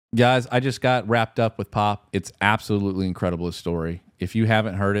Guys, I just got wrapped up with Pop. It's absolutely incredible, his story. If you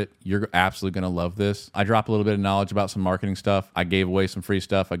haven't heard it, you're absolutely going to love this. I drop a little bit of knowledge about some marketing stuff. I gave away some free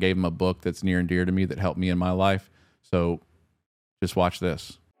stuff. I gave him a book that's near and dear to me that helped me in my life. So just watch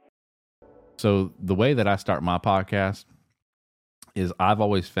this. So the way that I start my podcast is I've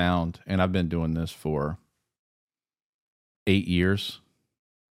always found, and I've been doing this for 8 years,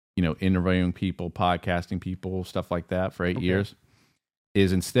 interviewing people, podcasting people, stuff like that for 8 years.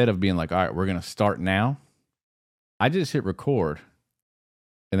 Is instead of being like, all right, we're going to start now, I just hit record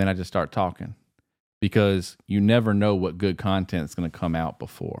and then I just start talking, because you never know what good content is going to come out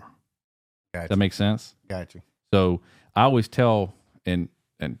before. Gotcha. Does that make sense? Got you. So I always tell, and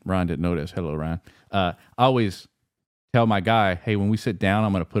Ryan didn't notice. Hello, Ryan. I always tell my guy, hey, when we sit down,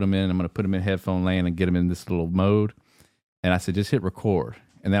 I'm going to put him in headphone land and get him in this little mode. And I said, just hit record.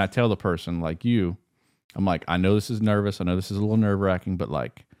 And then I tell the person like you, I'm like, I know this is nervous. I know this is a little nerve-wracking, but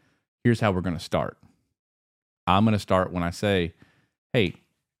like, here's how we're going to start. I'm going to start when I say, hey,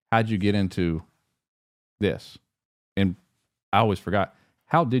 how'd you get into this? And I always forgot,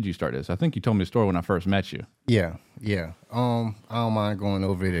 how did you start this? I think you told me a story when I first met you. Yeah. I don't mind going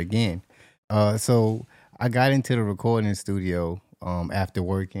over it again. So I got into the recording studio after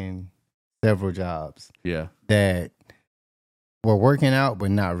working several jobs. Yeah. That were working out,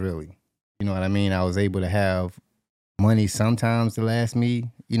 but not really. You know what I mean? I was able to have money sometimes to last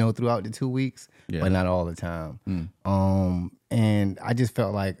me, throughout the 2 weeks, but not all the time. And I just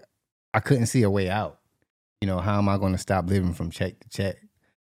felt like I couldn't see a way out. How am I going to stop living from check to check?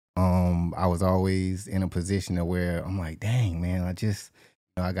 I was always in a position of where I'm like, dang, man,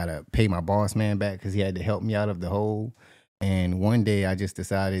 I got to pay my boss man back because he had to help me out of the hole. And one day I just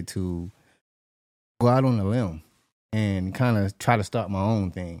decided to go out on a limb and kind of try to start my own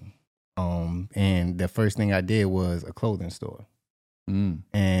thing. And the first thing I did was a clothing store.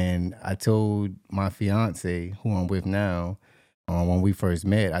 And I told my fiance, who I'm with now, when we first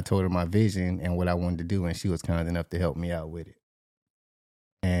met, I told her my vision and what I wanted to do, and she was kind enough to help me out with it.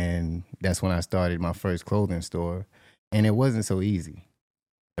 And that's when I started my first clothing store. And it wasn't so easy.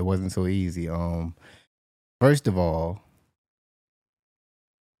 First of all,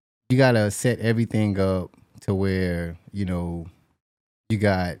 you got to set everything up to where, you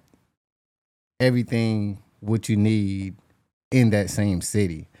got everything what you need in that same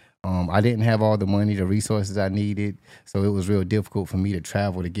city. I didn't have all the money, the resources I needed, so it was real difficult for me to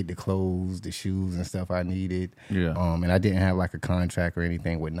travel to get the clothes, the shoes, and stuff I needed. Yeah. And I didn't have like a contract or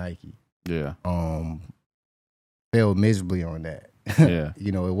anything with Nike. Yeah. Failed miserably on that. Yeah.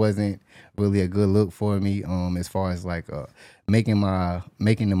 It wasn't really a good look for me. As far as like making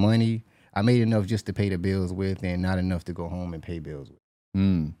the money, I made enough just to pay the bills with, and not enough to go home and pay bills with.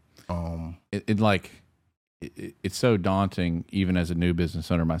 It's so daunting, even as a new business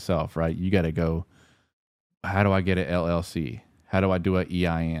owner myself, right? You got to go, how do I get an LLC? How do I do an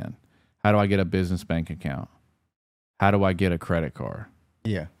EIN? How do I get a business bank account? How do I get a credit card?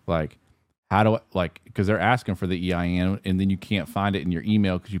 Yeah. Because they're asking for the EIN, and then you can't find it in your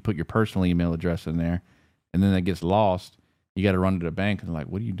email because you put your personal email address in there, and then that gets lost. You got to run to the bank, and they're like,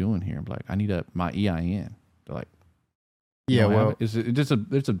 what are you doing here? I'm like, I need my EIN. They're like, yeah, well,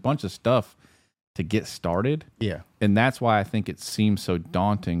 there's a bunch of stuff to get started. Yeah. And that's why I think it seems so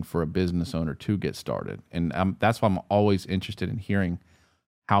daunting for a business owner to get started. And that's why I'm always interested in hearing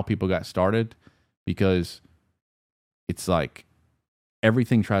how people got started, because it's like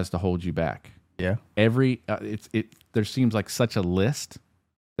everything tries to hold you back. Yeah. There seems like such a list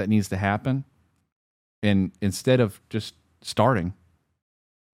that needs to happen. And instead of just starting,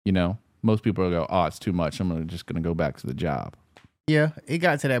 most people will go, oh, it's too much. I'm just going to go back to the job. Yeah, it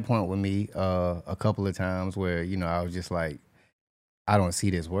got to that point with me a couple of times where, I was just like, I don't see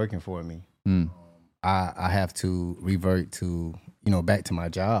this working for me. I have to revert to, back to my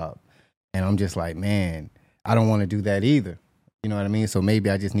job. And I'm just like, man, I don't want to do that either. You know what I mean? So maybe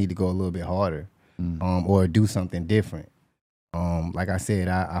I just need to go a little bit harder or do something different. Like I said,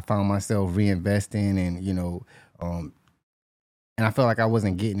 I found myself reinvesting and I felt like I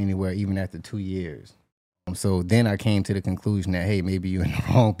wasn't getting anywhere even after 2 years. So then I came to the conclusion that, hey, maybe you're in the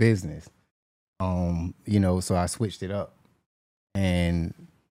wrong business. So I switched it up. And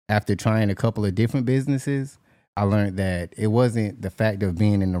after trying a couple of different businesses, I learned that it wasn't the fact of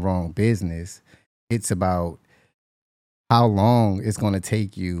being in the wrong business. It's about how long it's going to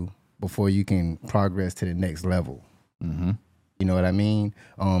take you before you can progress to the next level. Mm-hmm. You know what I mean?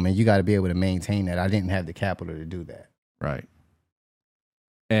 And you got to be able to maintain that. I didn't have the capital to do that. Right.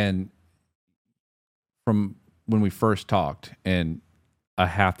 And from when we first talked, and I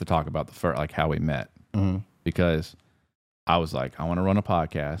have to talk about how we met, because I was like, I want to run a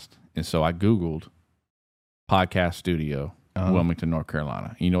podcast. And so I Googled podcast studio in Wilmington, North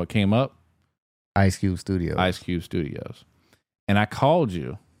Carolina. You know what came up? Ice Cube Studios. Ice Cube Studios. And I called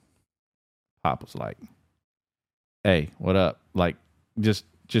you. Pop was like, hey, what up? Like, just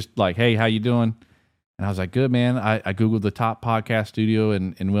like, hey, how you doing? And I was like, good, man. I Googled the top podcast studio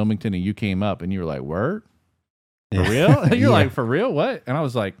in Wilmington, and you came up, and you were like, word? For real? You're like, for real? What? And I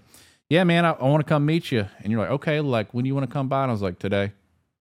was like, yeah, man, I want to come meet you. And you're like, okay, like, when do you want to come by? And I was like, today.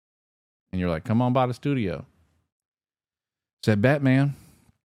 And you're like, come on by the studio. Said, bet, man.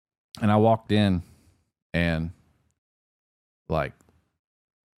 And I walked in, and like,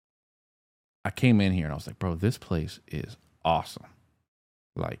 I came in here, and I was like, bro, this place is awesome.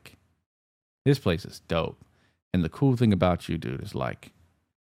 Like, this place is dope. And the cool thing about you, dude, is like,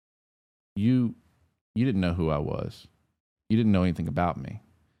 you didn't know who I was. You didn't know anything about me.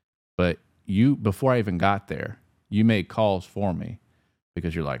 But you, before I even got there, you made calls for me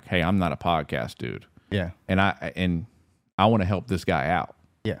because you're like, hey, I'm not a podcast dude. Yeah. And I want to help this guy out.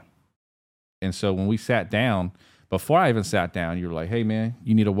 Yeah. And so when we sat down, before I even sat down, you were like, hey, man,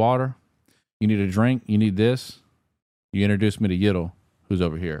 you need a water? You need a drink? You need this? You introduced me to Yiddle, who's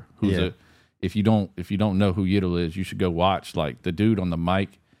over here. If you don't know who Yiddle is, you should go watch. Like, the dude on the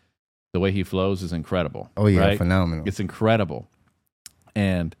mic, the way he flows is incredible. Oh yeah, right? Phenomenal. It's incredible.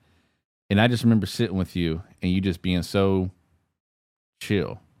 And I just remember sitting with you and you just being so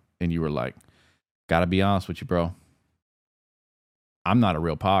chill. And you were like, gotta be honest with you, bro. I'm not a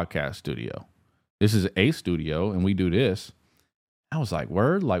real podcast studio. This is a studio and we do this. I was like,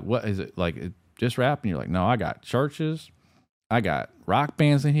 word? Like, what is it? Like, just rap? And you're like, no, I got churches. I got rock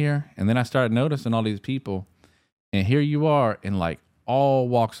bands in here. And then I started noticing all these people. And here you are in like all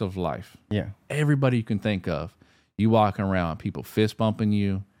walks of life. Yeah. Everybody you can think of. You walking around, people fist bumping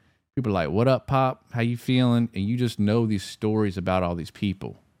you. People are like, what up, Pop? How you feeling? And you just know these stories about all these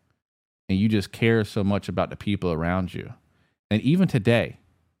people. And you just care so much about the people around you. And even today,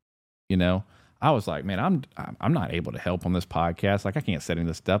 you know, I was like, man, I'm not able to help on this podcast. Like, I can't set any of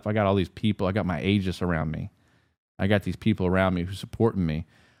this stuff. I got all these people. I got my ages around me. I got these people around me who supporting me.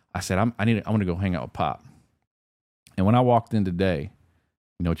 I said, I want to go hang out with Pop. And when I walked in today,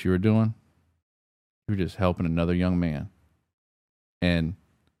 you know what you were doing? You were just helping another young man. And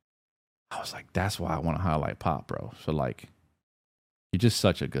I was like, that's why I want to highlight Pop, bro. So like, you're just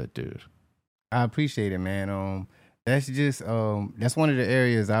such a good dude. I appreciate it, man. That's just that's one of the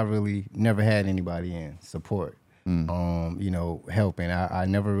areas I really never had anybody in support. You know, helping. I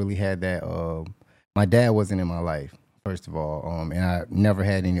never really had that. My dad wasn't in my life, first of all, and I never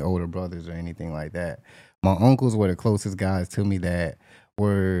had any older brothers or anything like that. My uncles were the closest guys to me that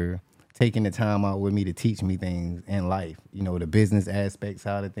were taking the time out with me to teach me things in life. You know, the business aspects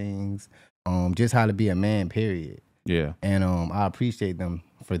side of things, just how to be a man, period. Yeah. And I appreciate them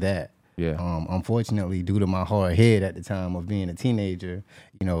for that. Yeah. Unfortunately, due to my hard head at the time of being a teenager,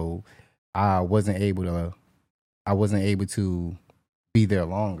 you know, I wasn't able to be there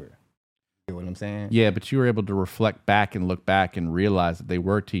longer. You know what I'm saying? Yeah, but you were able to reflect back and look back and realize that they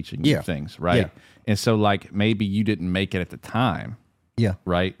were teaching you things, right? Yeah. And so like maybe you didn't make it at the time. Yeah.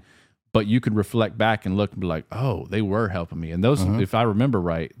 Right? But you could reflect back and look and be like, oh, they were helping me. And those, if I remember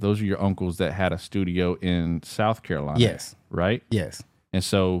right, those are your uncles that had a studio in South Carolina. Yes. Right? Yes. And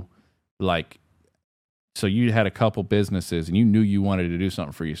so like, so you had a couple businesses and you knew you wanted to do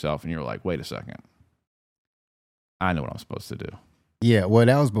something for yourself and you were like, wait a second. I know what I'm supposed to do. Yeah, well,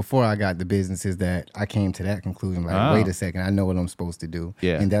 that was before I got the businesses that I came to that conclusion. Like, wait a second, I know what I'm supposed to do.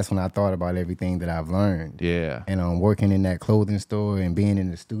 Yeah. And that's when I thought about everything that I've learned. Yeah. And working in that clothing store and being in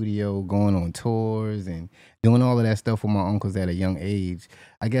the studio, going on tours and doing all of that stuff with my uncles at a young age,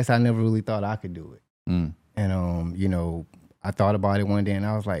 I guess I never really thought I could do it. And, you know, I thought about it one day and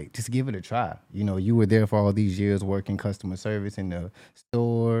I was like, just give it a try. You know, you were there for all these years working customer service in the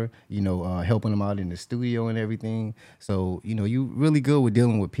store, you know, helping them out in the studio and everything. So, you know, you really good with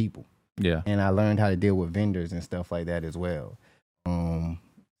dealing with people. Yeah. And I learned how to deal with vendors and stuff like that as well.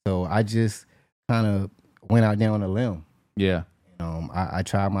 So I just kind of went out there on a limb. Yeah. I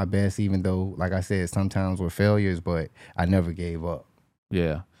tried my best, even though, like I said, sometimes were failures, but I never gave up.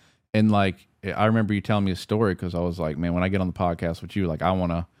 Yeah. And like, I remember you telling me a story because I was like, man, when I get on the podcast with you, like I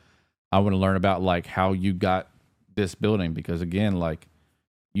want to learn about like how you got this building, because again, like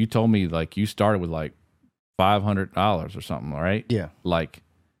you told me like you started with like $500 or something, right? Yeah. Like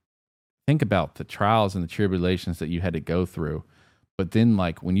think about the trials and the tribulations that you had to go through. But then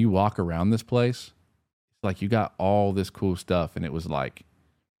like when you walk around this place, it's like you got all this cool stuff and it was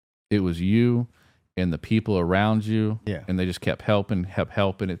you and the people around you, yeah, and they just kept helping.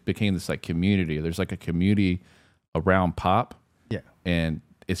 It became this like community. There's like a community around Pop. Yeah. And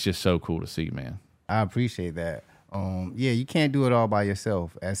it's just so cool to see, man. I appreciate that. Yeah, you can't do it all by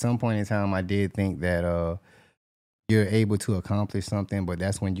yourself. At some point in time, I did think that you're able to accomplish something, but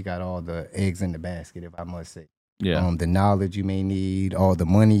that's when you got all the eggs in the basket, if I must say. Yeah. The knowledge you may need, all the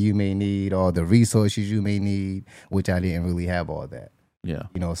money you may need, all the resources you may need, which I didn't really have all that. Yeah.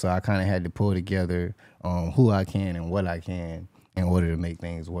 So I kind of had to pull together who I can and what I can in order to make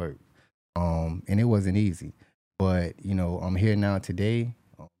things work. And it wasn't easy. But, I'm here now today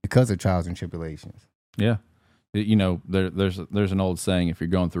because of trials and tribulations. Yeah. There's an old saying, if you're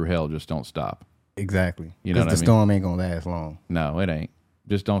going through hell, just don't stop. Exactly. You know what I mean? The storm ain't going to last long. No, it ain't.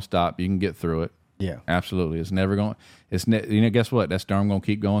 Just don't stop. You can get through it. Yeah. Absolutely. It's never going, guess what? That storm going to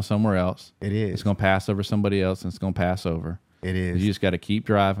keep going somewhere else. It is. It's going to pass over somebody else, and it's going to pass over. It is. You just got to keep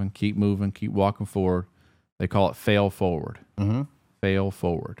driving, keep moving, keep walking forward. They call it fail forward. Mm-hmm. Fail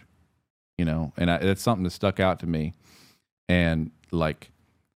forward. And it's something that stuck out to me. And I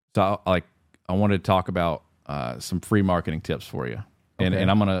wanted to talk about some free marketing tips for you. And Okay.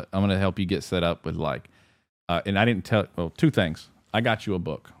 and I'm gonna help you get set up with and I didn't tell, well, two things. I got you a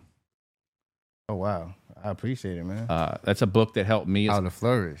book. Oh, wow. I appreciate it, man. That's a book that helped me. It's How to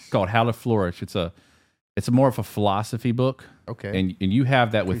Flourish. called How to Flourish. It's a more of a philosophy book. Okay. And you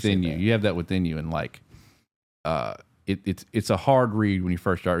have that within Appreciate you. that. You have that within you. And it's a hard read when you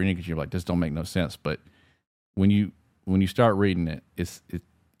first start reading it, because you're like, this don't make no sense. But when you start reading it,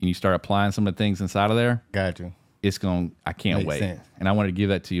 and you start applying some of the things inside of there, Got you. I can't Makes wait. sense. And I wanted to give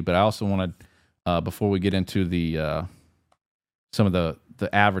that to you. But I also wanted, before we get into the some of the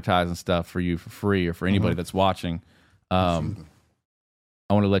advertising stuff for you for free, or for anybody that's watching, I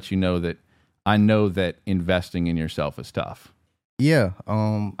want to let you know that I know that investing in yourself is tough. Yeah.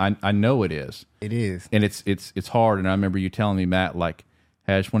 I know it is. It is. And it's hard. And I remember you telling me, Matt,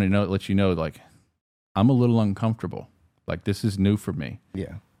 hey, I just wanted to let you know, I'm a little uncomfortable. This is new for me.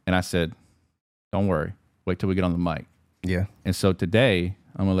 Yeah. And I said, don't worry. Wait till we get on the mic. Yeah. And so today,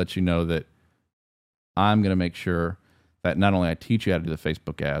 I'm going to let you know that I'm going to make sure that not only I teach you how to do the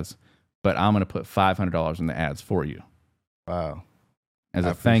Facebook ads, but I'm going to put $500 in the ads for you. Wow. As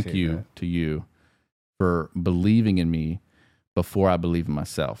I a thank appreciate you that. to you for believing in me before I believe in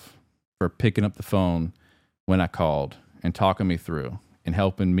myself, for picking up the phone when I called and talking me through and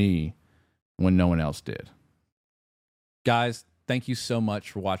helping me when no one else did. Guys, thank you so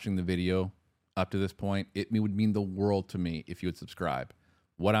much for watching the video up to this point. It would mean the world to me if you would subscribe.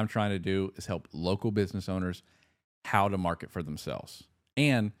 What I'm trying to do is help local business owners how to market for themselves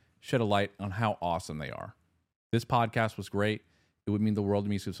and shed a light on how awesome they are. This podcast was great. It would mean the world to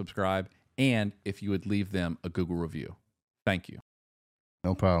me to subscribe, and if you would leave them a Google review. Thank you.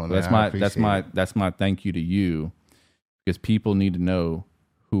 No problem. So Man. that's my thank you to you, because people need to know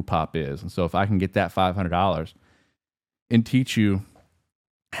who Pop is. And so if I can get that $500 and teach you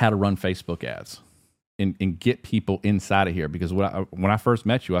how to run Facebook ads and get people inside of here, because when I first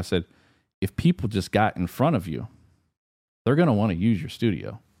met you, I said, if people just got in front of you, they're going to want to use your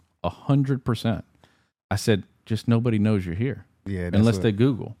studio 100%. I said, just nobody knows you're here. Yeah. Unless they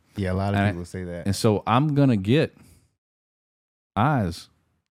Google. Yeah. A lot of people say that. And so I'm going to get eyes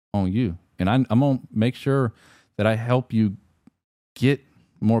on you. And I'm going to make sure that I help you get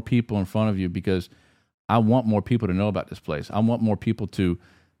more people in front of you, because I want more people to know about this place. I want more people to,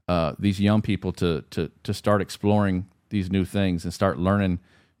 these young people to start exploring these new things and start learning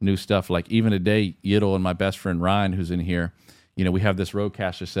new stuff. Like even today, Yiddle and my best friend Ryan, who's in here, we have this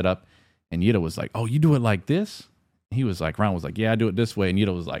Rodecaster set up, and Yiddle was like, oh, you do it like this? He was like, Ryan was like, yeah, I do it this way. And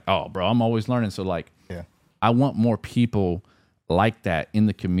Yiddle was like, oh, bro, I'm always learning. So yeah. I want more people like that in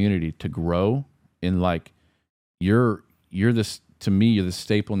the community to grow. And you're this, to me, you're the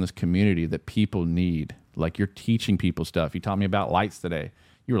staple in this community that people need. You're teaching people stuff. You taught me about lights today.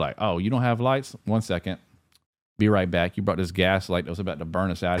 You were like, oh, you don't have lights? 1 second. Be right back. You brought this gas light that was about to burn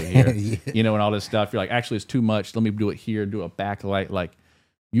us out of here. Yeah. And all this stuff. You're like, actually, it's too much. Let me do it here, do a backlight.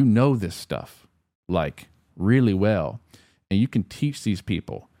 This stuff, really well. And you can teach these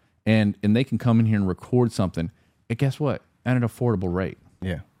people. And they can come in here and record something. And guess what? At an affordable rate.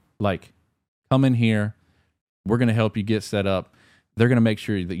 Yeah. Come in here. We're going to help you get set up. They're going to make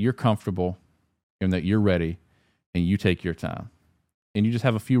sure that you're comfortable and that you're ready, and you take your time. And you just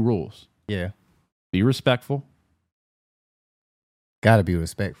have a few rules. Yeah. Be respectful. Gotta be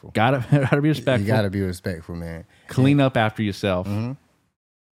respectful. Gotta be respectful. You gotta be respectful, man. Clean up after yourself. Mm-hmm.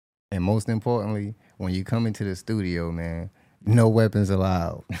 And most importantly, when you come into the studio, man, no weapons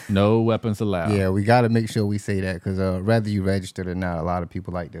allowed. No weapons allowed. Yeah, we gotta make sure we say that, because whether you registered or not, a lot of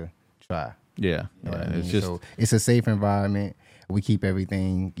people like to try. Yeah. You know what I mean? It's just So it's a safe environment. We keep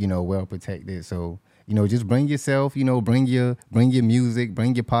everything, well protected. So just bring yourself, bring your music,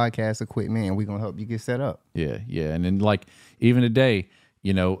 bring your podcast equipment, and we're gonna help you get set up. Yeah. And then like even today,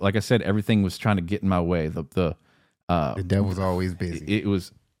 like I said, everything was trying to get in my way. The devil's always busy.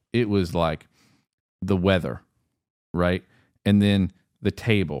 It was like the weather, right? And then the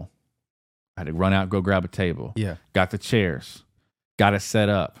table. I had to run out, go grab a table. Yeah. Got the chairs. Got it set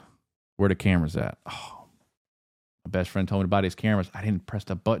up. Where the cameras at? Oh, my best friend told me to buy these cameras. I didn't press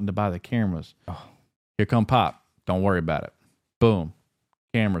the button to buy the cameras. Oh. Here come Pop. Don't worry about it. Boom.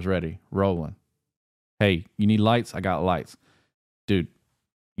 Cameras ready. Rolling. Hey, you need lights? I got lights. Dude,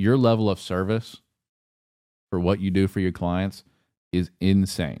 your level of service for what you do for your clients is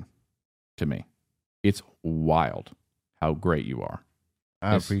insane to me. It's wild how great you are.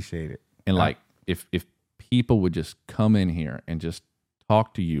 I appreciate it. And like, if people would just come in here and just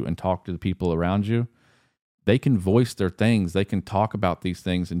talk to you and talk to the people around you, they can voice their things. They can talk about these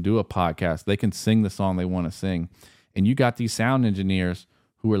things and do a podcast. They can sing the song they want to sing. And you got these sound engineers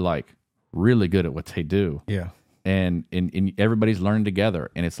who are like really good at what they do. Yeah. And everybody's learning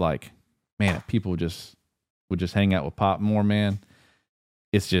together. And it's like, man, if people would just hang out with Pop more, man,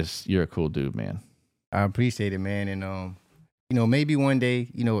 it's just, you're a cool dude, man. I appreciate it, man. And, maybe one day,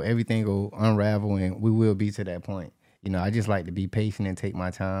 everything will unravel and we will be to that point. I just like to be patient and take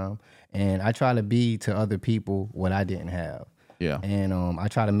my time. And I try to be to other people what I didn't have. Yeah. And I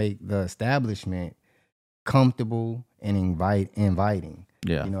try to make the establishment comfortable and inviting.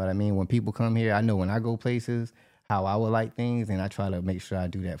 Yeah. You know what I mean? When people come here, I know when I go places, how I would like things, and I try to make sure I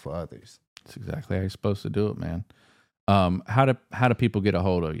do that for others. That's exactly how you're supposed to do it, man. How do people get a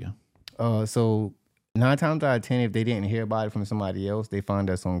hold of you? So 9 times out of 10, if they didn't hear about it from somebody else, they find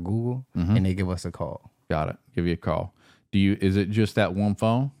us on Google and they give us a call. Got it. Give you a call. Is it just that one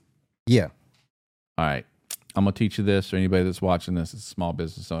phone? Yeah. All right. I'm going to teach you this, or anybody that's watching this is a small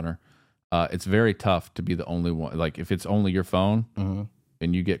business owner. It's very tough to be the only one. Like if it's only your phone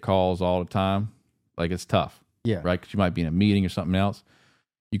and you get calls all the time, like it's tough. Yeah. Right? Because you might be in a meeting or something else.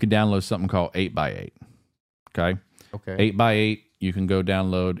 You can download something called 8x8. Okay. 8x8, you can go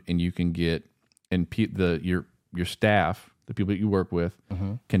download and you can get, and your staff, the people that you work with,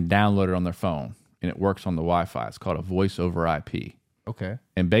 can download it on their phone, and it works on the Wi-Fi. It's called a voice over IP. Okay.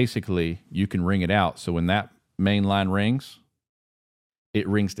 And basically, you can ring it out. So when that main line rings, it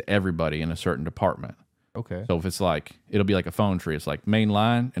rings to everybody in a certain department. Okay. So if it's like, it'll be like a phone tree. It's like main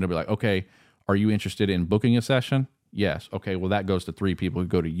line, and it'll be like, okay, are you interested in booking a session? Yes. Okay, well, that goes to 3 people. It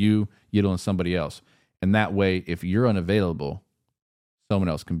go to you, and somebody else. And that way, if you're unavailable, someone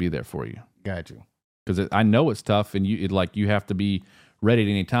else can be there for you. Got you. Because I know it's tough, and you have to be ready at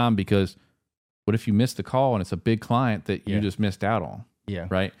any time, because what if you miss the call and it's a big client that you just missed out on? Yeah.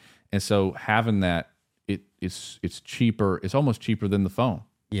 Right. And so having that, it's cheaper. It's almost cheaper than the phone.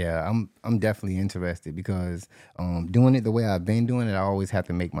 Yeah, I'm definitely interested, because doing it the way I've been doing it, I always have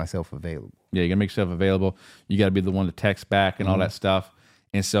to make myself available. Yeah, you gotta make yourself available. You got to be the one to text back and all that stuff.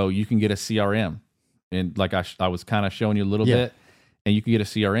 And so you can get a CRM, and like I was kind of showing you a little bit, and you can get a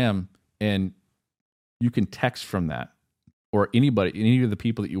CRM, and you can text from that, or any of the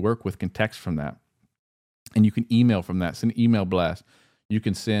people that you work with can text from that, and you can email from that. Send email blast. You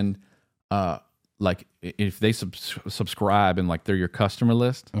can send like if they subscribe and like they're your customer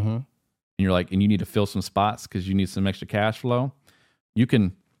list, and you're like, and you need to fill some spots because you need some extra cash flow, you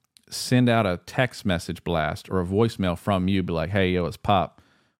can send out a text message blast or a voicemail from you, be like, hey, yo, it's Pop.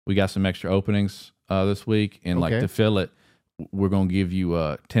 We got some extra openings this week, and like to fill it, we're gonna give you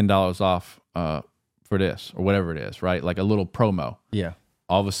 $10 off for this or whatever it is, right? Like a little promo. Yeah.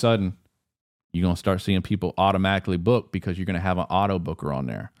 All of a sudden, you're going to start seeing people automatically book because you're going to have an auto booker on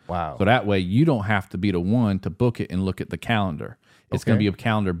there. Wow. So that way you don't have to be the one to book it and look at the calendar. It's going to be a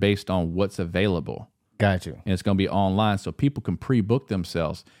calendar based on what's available. Got you. And it's going to be online, so people can pre-book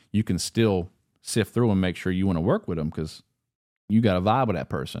themselves. You can still sift through and make sure you want to work with them because you got a vibe with that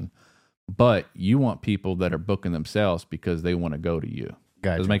person. But you want people that are booking themselves because they want to go to you.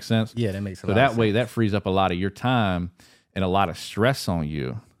 Gotcha. Does it make sense? Yeah, that makes a lot of sense. So that way, that frees up a lot of your time and a lot of stress on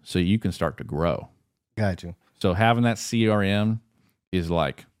you, so you can start to grow. Got you. So having that CRM is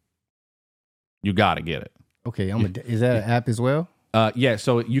like, you got to get it. Okay, is that an app as well? Yeah,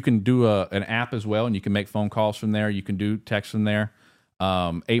 so you can do an app as well, and you can make phone calls from there. You can do text from there.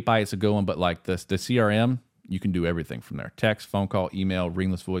 8x8 is a good one, but like the CRM, you can do everything from there. Text, phone call, email,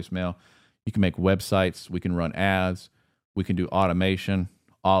 ringless voicemail. You can make websites. We can run ads. We can do automation,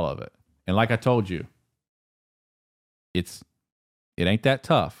 all of it. And like I told you, it ain't that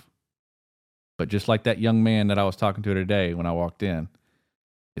tough. But just like that young man that I was talking to today when I walked in,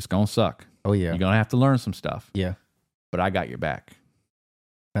 it's going to suck. Oh, yeah. You're going to have to learn some stuff. Yeah. But I got your back.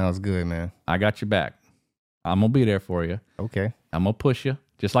 Sounds good, man. I got your back. I'm going to be there for you. Okay. I'm going to push you.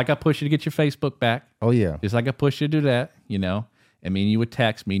 Just like I push you to get your Facebook back. Oh, yeah. Just like I push you to do that, you know. I mean, you would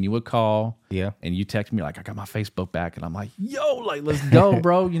text me and you would call. Yeah. And you text me like, I got my Facebook back. And I'm like, yo, like, let's go,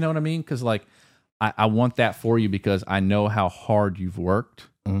 bro. You know what I mean? Because, like, I want that for you because I know how hard you've worked.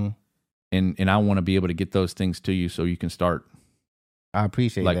 Mm-hmm. And I want to be able to get those things to you so you can start. I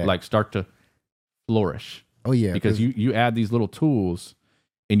appreciate that. Like, start to flourish. Oh, yeah. Because you add these little tools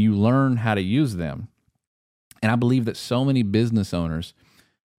and you learn how to use them. And I believe that so many business owners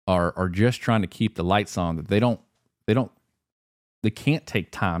are just trying to keep the lights on, that they can't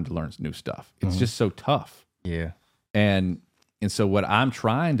take time to learn new stuff. It's just so tough. Yeah. And so what I'm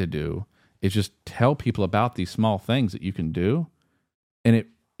trying to do is just tell people about these small things that you can do, and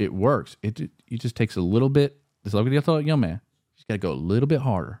it works. It just takes a little bit. Just like I told young man, you just got to go a little bit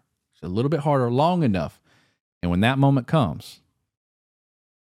harder, just a little bit harder, long enough, and when that moment comes,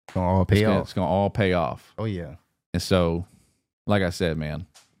 it's gonna all pay off. It's gonna all pay off. Oh yeah. And so, like I said, man,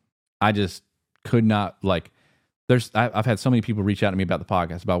 I just could not like. I've had so many people reach out to me about the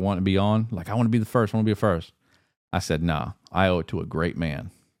podcast, about wanting to be on. Like, I want to be the first. I want to be the first. I said, nah, I owe it to a great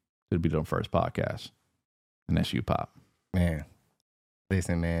man to be the first podcast. And that's you, Pop. Man,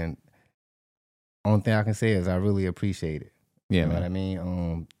 listen, man. Only thing I can say is I really appreciate it. Yeah, you know man. what I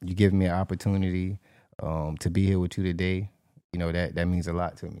mean? You give me an opportunity to be here with you today. You know, that means a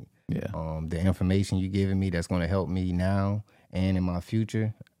lot to me. Yeah. The information you're giving me that's going to help me now and in my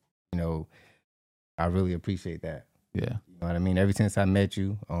future, you know, I really appreciate that. Yeah. You know what I mean? Ever since I met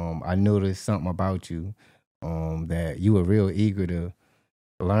you, I noticed something about you that you were real eager to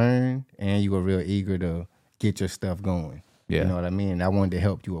learn and you were real eager to get your stuff going. Yeah. You know what I mean? And I wanted to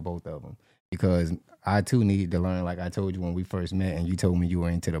help you with both of them because I too needed to learn, like I told you when we first met and you told me you were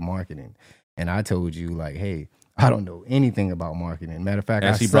into the marketing. And I told you, like, hey, I don't know anything about marketing. Matter of fact,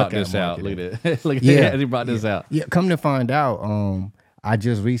 as I he suck brought this at out, marketing. look at look at Yeah. as he brought this out. Yeah, come to find out, I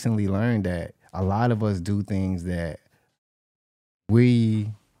just recently learned that a lot of us do things that you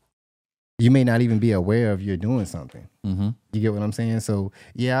may not even be aware of you're doing something. Mm-hmm. You get what I'm saying? So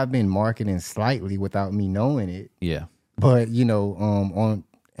yeah, I've been marketing slightly without me knowing it. Yeah. But you know,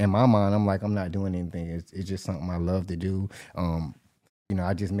 in my mind, I'm like, I'm not doing anything. It's just something I love to do. You know,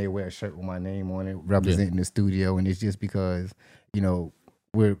 I just may wear a shirt with my name on it, representing the studio, and it's just because, you know,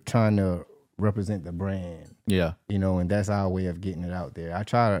 we're trying to represent the brand. Yeah. You know, and that's our way of getting it out there. I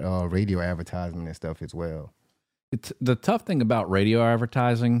try radio advertisement and stuff as well. It's the tough thing about radio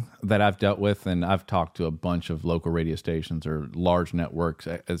advertising that I've dealt with, and I've talked to a bunch of local radio stations or large networks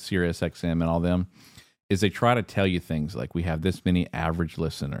at Sirius XM and all them, is they try to tell you things like we have this many average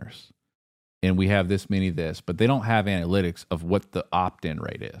listeners and we have this many this, but they don't have analytics of what the opt-in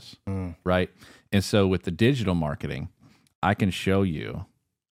rate is, right? And so with the digital marketing, I can show you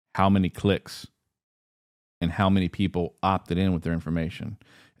how many clicks and how many people opted in with their information,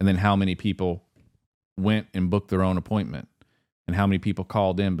 and then how many people went and booked their own appointment, and how many people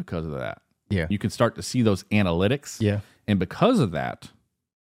called in because of that. Yeah. You can start to see those analytics. Yeah. And because of that,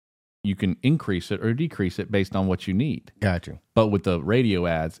 you can increase it or decrease it based on what you need. Gotcha. But with the radio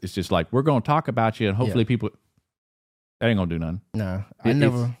ads, it's just like, we're going to talk about you, and hopefully people, that ain't going to do nothing. Nah, I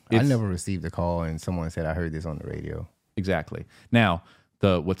never received a call and someone said, I heard this on the radio. Exactly. Now,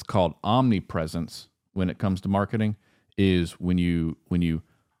 what's called omnipresence when it comes to marketing is when you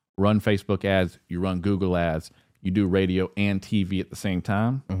run Facebook ads, you run Google ads, you do radio and TV at the same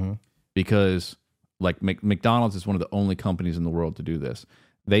time. Mm-hmm. Because like McDonald's is one of the only companies in the world to do this.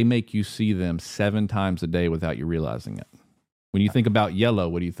 They make you see them 7 times a day without you realizing it. When you think about yellow,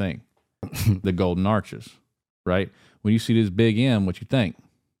 what do you think? The golden arches, right? When you see this big M, what you think?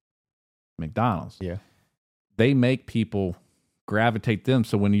 McDonald's. Yeah. They make people gravitate them.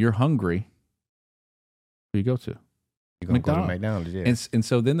 So when you're hungry, who you go to? You're going to go to McDonald's, yeah. And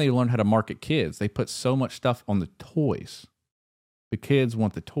so then they learn how to market kids. They put so much stuff on the toys. The kids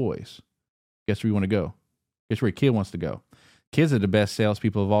want the toys. Guess where you want to go? Guess where a kid wants to go? Kids are the best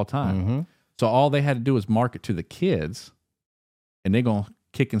salespeople of all time. Mm-hmm. So all they had to do was market to the kids, and they're going to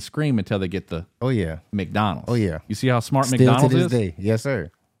kick and scream until they get the McDonald's. Oh, yeah. You see how smart Still McDonald's to this is? day. Yes,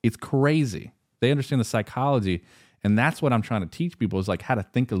 sir. It's crazy. They understand the psychology, and that's what I'm trying to teach people is like how to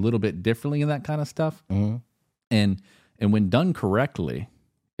think a little bit differently in that kind of stuff. Mm-hmm. And when done correctly,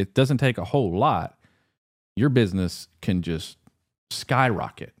 it doesn't take a whole lot. Your business can just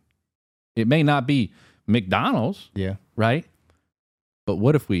skyrocket. It may not be McDonald's, right? But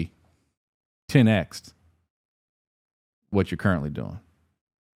what if we 10x'd what you're currently doing?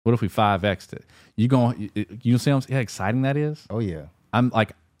 What if we 5x'd it? You see how exciting that is? Oh, yeah. I'm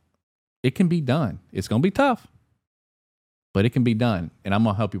like, it can be done. It's going to be tough, but it can be done. And I'm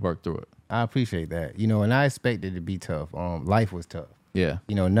going to help you work through it. I appreciate that. You know, and I expected it to be tough. Life was tough. Yeah.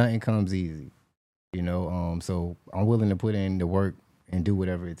 You know, nothing comes easy. You know, so I'm willing to put in the work and do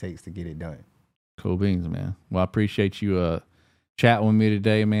whatever it takes to get it done. Cool beans, man. Well, I appreciate you chatting with me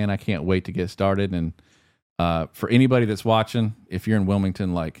today, man. I can't wait to get started. And for anybody that's watching, if you're in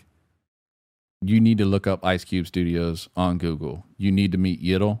Wilmington, like, you need to look up Ice Cube Studios on Google. You need to meet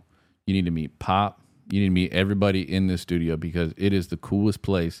Yiddle. You need to meet Pop. You need to meet everybody in this studio because it is the coolest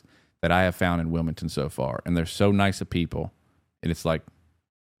place that I have found in Wilmington so far. And they're so nice of people. And it's like,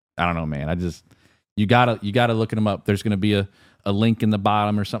 I don't know, man. You gotta look them up. There's gonna be a link in the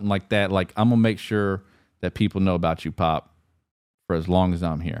bottom or something like that. Like, I'm gonna make sure that people know about you, Pop, for as long as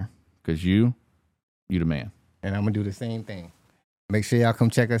I'm here. Because you the man. And I'm gonna do the same thing. Make sure y'all come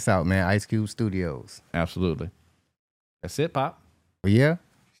check us out, man. Ice Cube Studios. Absolutely. That's it, Pop. But yeah.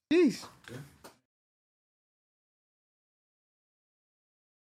 Jeez.